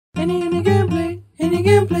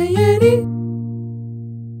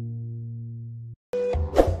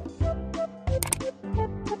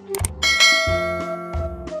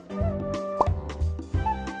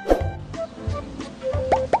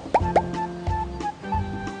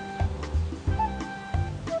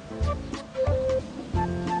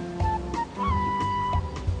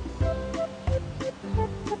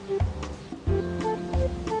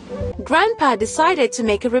Grandpa decided to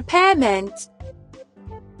make a repairment.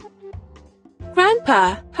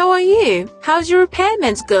 Grandpa, how are you? How's your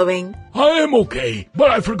repairment going? I am okay,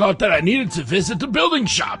 but I forgot that I needed to visit the building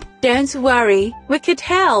shop. Don't worry, we could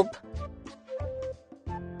help.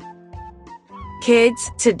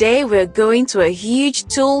 Kids, today we're going to a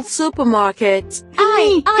huge tool supermarket.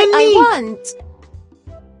 I want!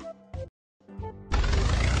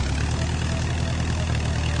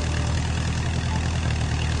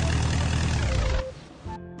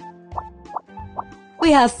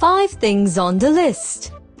 We have 5 things on the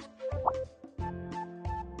list.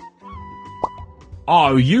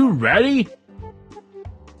 Are you ready?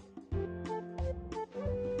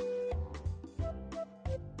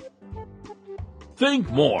 Think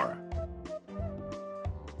more.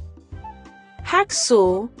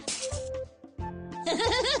 Hacksaw. You've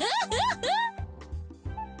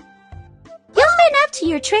been up to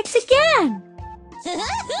your tricks again.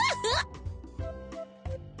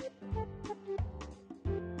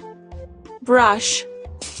 Brush.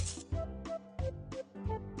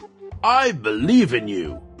 I believe in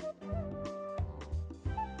you.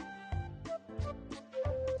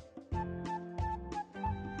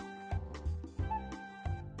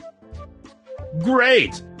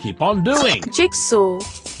 Great! Keep on doing. Jigsaw.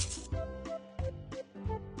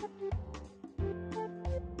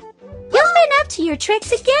 You've been up to your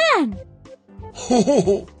tricks again.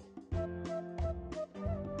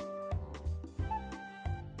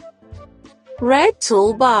 Red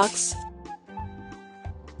toolbox.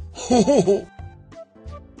 Cheap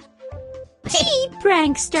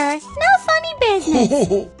prankster. No funny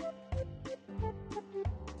business.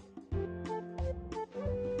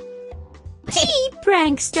 Cheap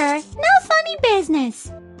prankster. No funny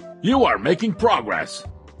business. You are making progress.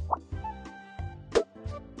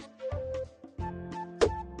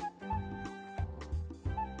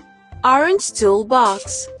 Orange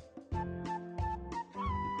toolbox.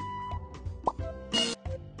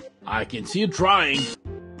 I can see you trying.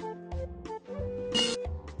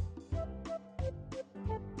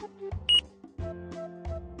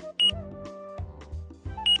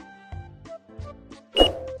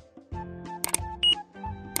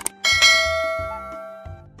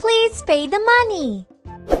 Please pay the money.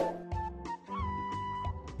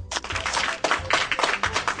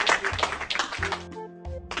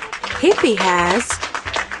 Hippie has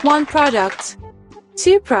 1 product,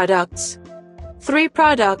 2 products, 3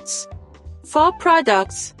 products, 4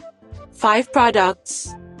 products, 5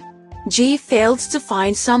 products. G failed to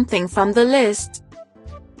find something from the list.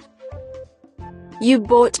 You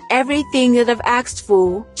bought everything that I've asked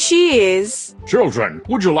for. Cheers! Children,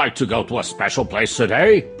 would you like to go to a special place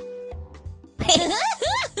today?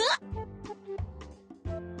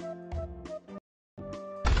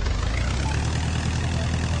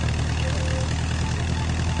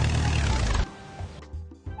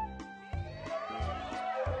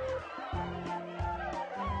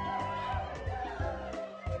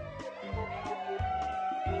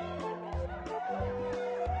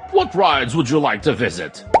 What rides would you like to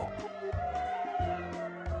visit?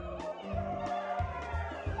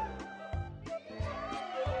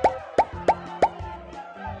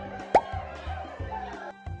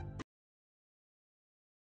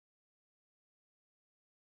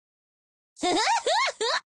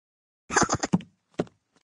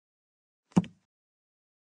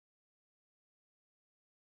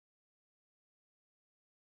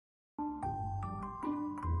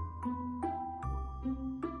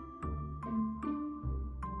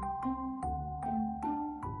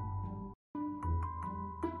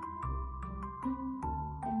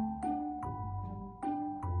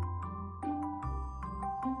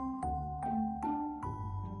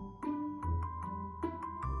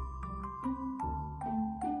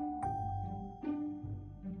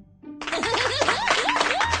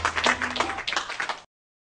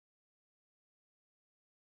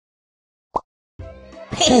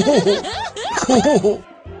 We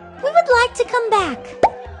would like to come back.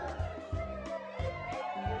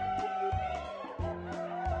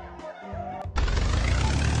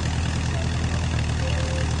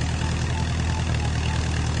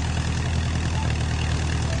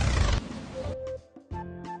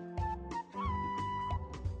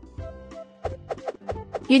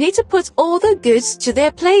 You need to put all the goods to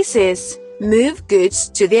their places. Move goods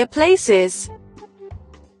to their places.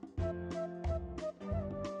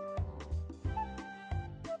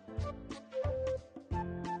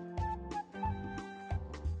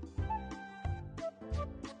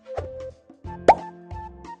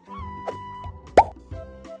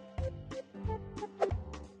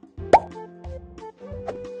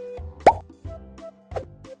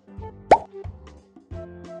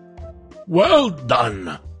 Well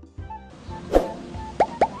done.